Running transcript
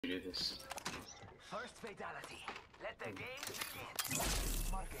do this. First fatality. Let the game begin.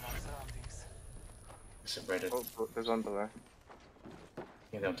 Marking our surroundings. Separated. Oh, there's one below.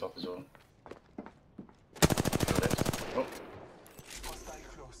 Yeah, they're on top as well. Left. Oh. Hostile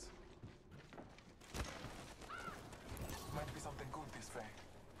close. Might be something good this way.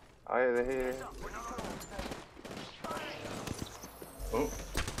 Oh yeah, they're here. Oh.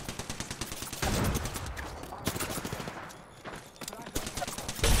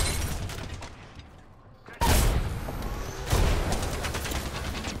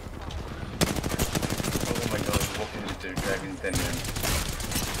 Oh my god, what can you do? Dragon Tendon.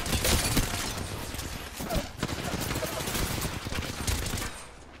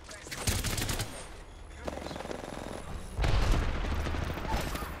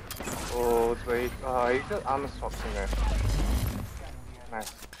 Oh, wait. Oh, he got armor swaps in there.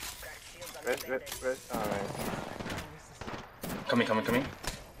 Nice. Red. Oh, nice. Coming.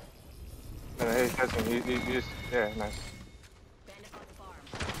 No, he's catching. You just. Yeah, nice.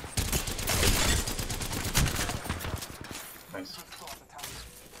 Nice.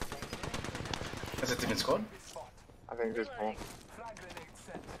 That's a different squad? I think there's more. Flag grenade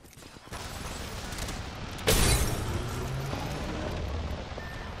set.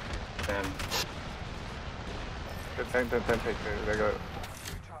 Damn. Don't take it. They go.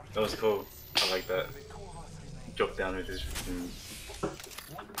 That was cool. I like that. Drop down with his freaking.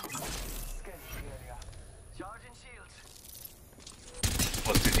 Sketchy area. Charging shields.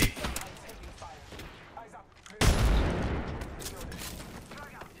 What's too deep? Taking fire. Eyes up.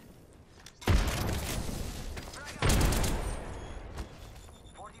 Frag out. Frag out.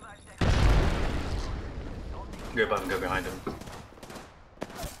 45 seconds. Go above and go behind him.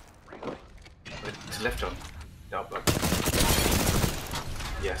 To left, John. Down block.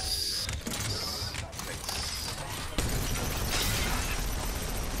 Yes. Thanks.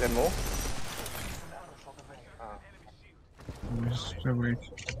 Is there more? So weak.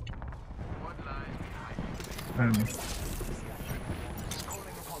 I'm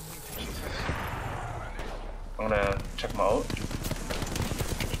gonna check my ult.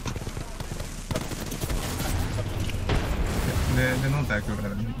 They're not that good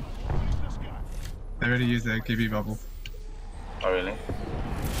at it. They already used their KB bubble. Oh really?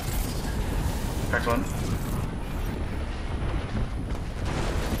 Cracked one.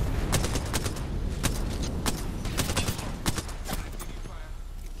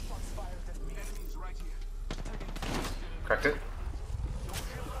 Cracked it.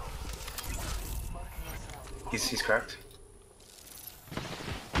 He's cracked.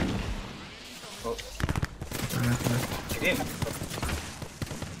 Oh, get in.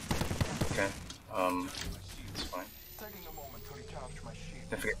 Okay. It's fine. Taking a moment to recharge my shield.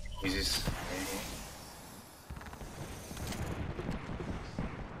 Don't forget to use this.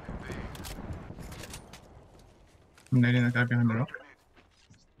 I'm nading that guy behind the rock.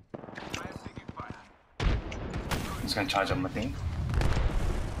 I'm just gonna charge on my thing.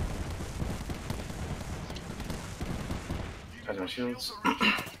 Charge my shields.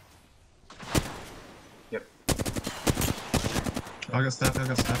 Yep. I got stabbed.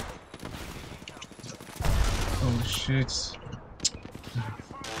 Oh shit.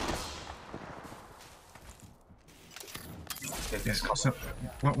 Get Yeah, this so,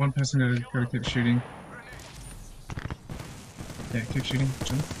 one person gotta keep shooting. Yeah, keep shooting.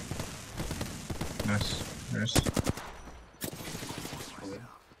 John. Nice.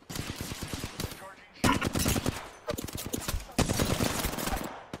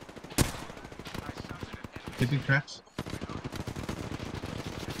 Keep it cracked.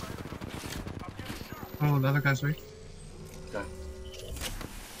 Oh, the other guy's weak. Okay.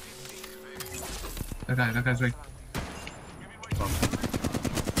 That guy's weak.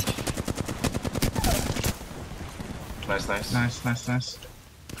 Nice.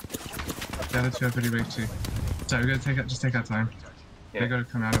 The other two are pretty weak too. So we're gonna just take our time. Yeah. They gotta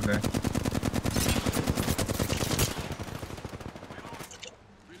come out of there.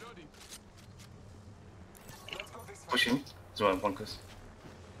 Pushing. There's one bunkers.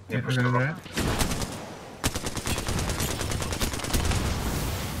 Yeah, Yeah, push we're the gonna rock.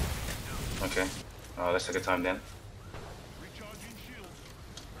 Okay. Let's take a time then.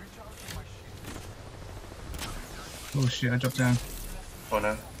 Oh shit, I dropped down. Oh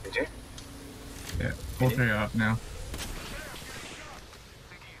no. Did you? Yeah, all three are up now.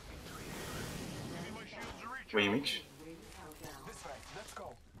 Where you reach? This way. Let's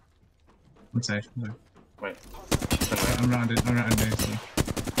go. I'm safe. No. Wait. I'm rounded there, so.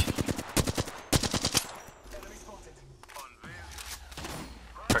 Enemy spotted.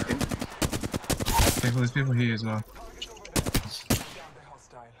 Cracked him. Careful, there's people here as well. Target over there. Down the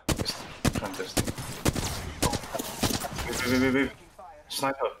hostile. Just trying this thing. Wait.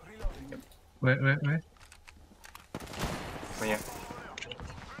 Sniper. Wait. Oh, yeah.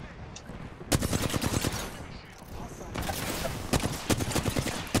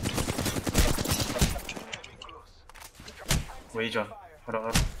 Wait, John. Hold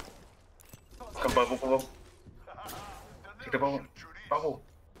on. Come, bubble. Take the bubble. Bubble.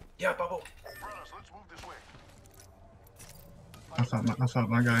 Yeah, bubble. I felt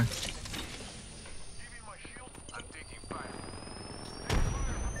my guy.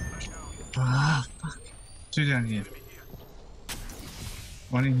 Ah, fuck. Two down here.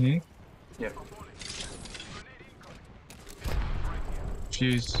 One in here. Yeah.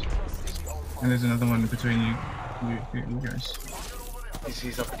 Fuse. And there's another one between you guys.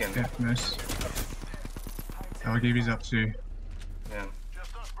 He's up again. Yeah, nice. I'll give his up too. Yeah.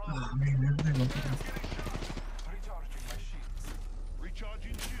 Oh man, where did I look at?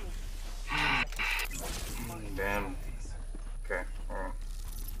 Damn. Okay. Alright.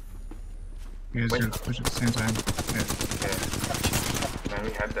 You guys gotta push at the same time. Yeah. Yeah. Man,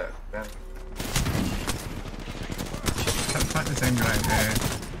 we had that. Damn. Fight the same guy there.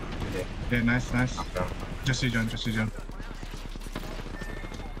 Yeah, nice. Yeah. Just you, John.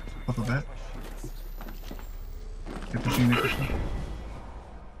 Off of that. They're pushing.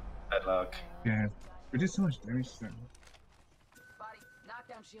 Bad luck. Yeah. We did so much damage to them. Body,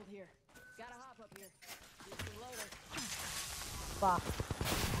 knockdown shield here. Gotta hop up here. Boosting loader. Fuck.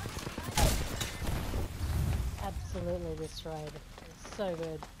 Absolutely destroyed. It's so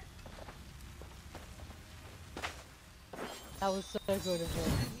good. That was so good of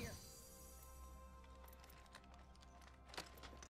him.